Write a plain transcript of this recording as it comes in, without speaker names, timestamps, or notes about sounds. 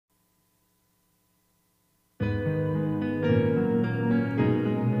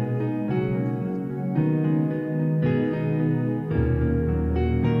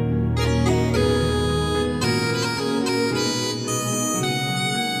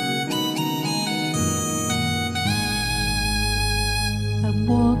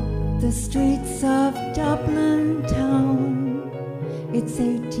the streets of Dublin town. It's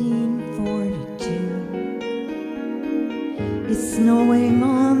 1842. It's snowing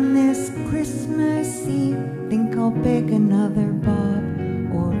on this Christmas Eve. Think I'll beg another bob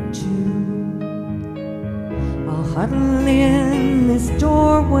or two. I'll huddle in this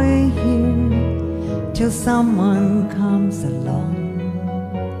doorway here till someone comes along.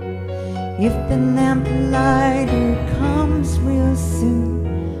 If the lamplighter comes real soon,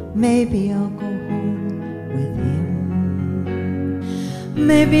 maybe I'll go home with him.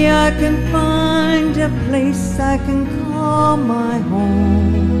 Maybe I can find a place I can call my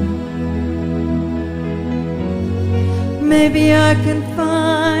home. Maybe I can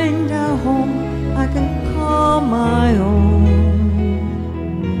find a home I can call my own.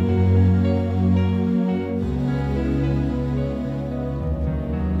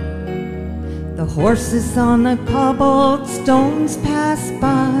 The horses on the cobbled stones pass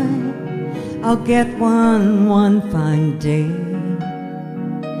by. I'll get one fine day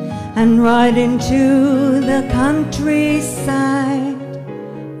and ride into the countryside,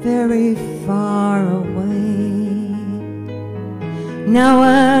 very far away. Now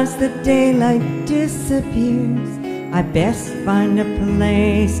as the daylight disappears, I best find a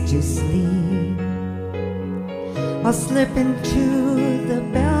place to sleep. I'll slip into the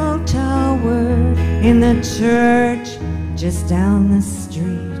bell tower in the church just down the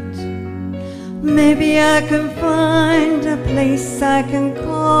street. Maybe I can find a place I can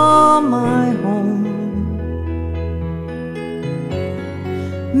call my home.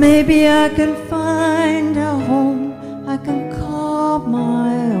 Maybe I can find a home I can call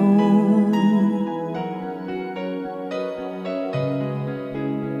my own.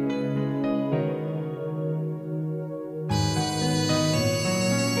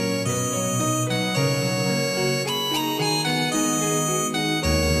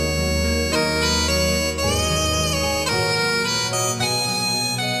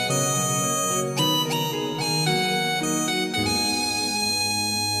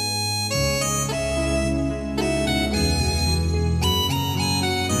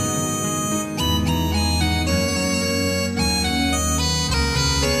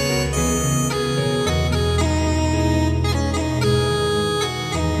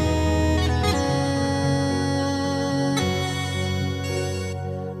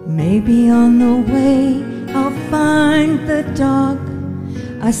 Maybe on the way I'll find the dog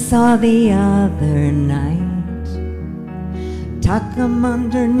I saw the other night. Tuck him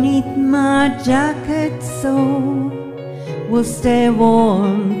underneath my jacket so we'll stay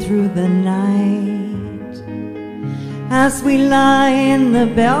warm through the night. As we lie in the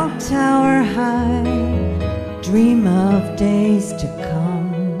bell tower high, dream of days to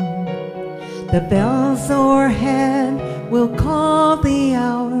come. The bells o'erhead will call the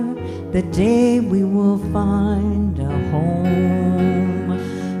hour, the day we will find a home.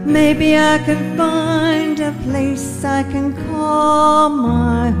 Maybe I can find a place I can call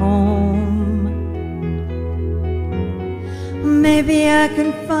my home. Maybe I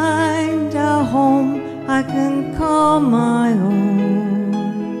can find a home I can call my own.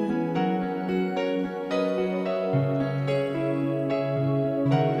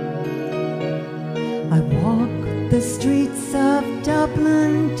 I walk the streets of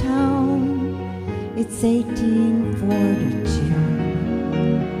Dublin town. It's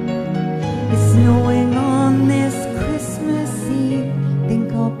 1842. It's snowing on this Christmas Eve.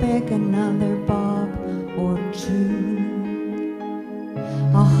 Think I'll beg another bob or two.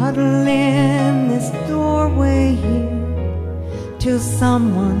 I'll huddle in this doorway here till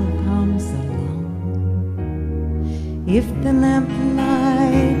someone comes along. If the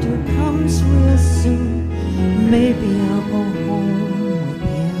lamplighter comes real soon, maybe I'll go home with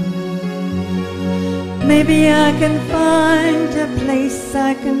him. Maybe I can find a place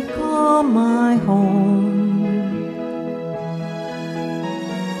I can call my home.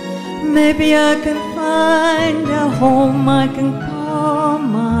 Maybe I can find a home I can call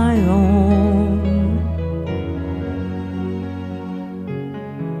my own.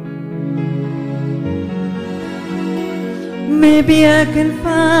 Maybe I can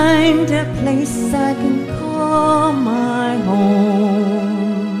find a place I can call my home.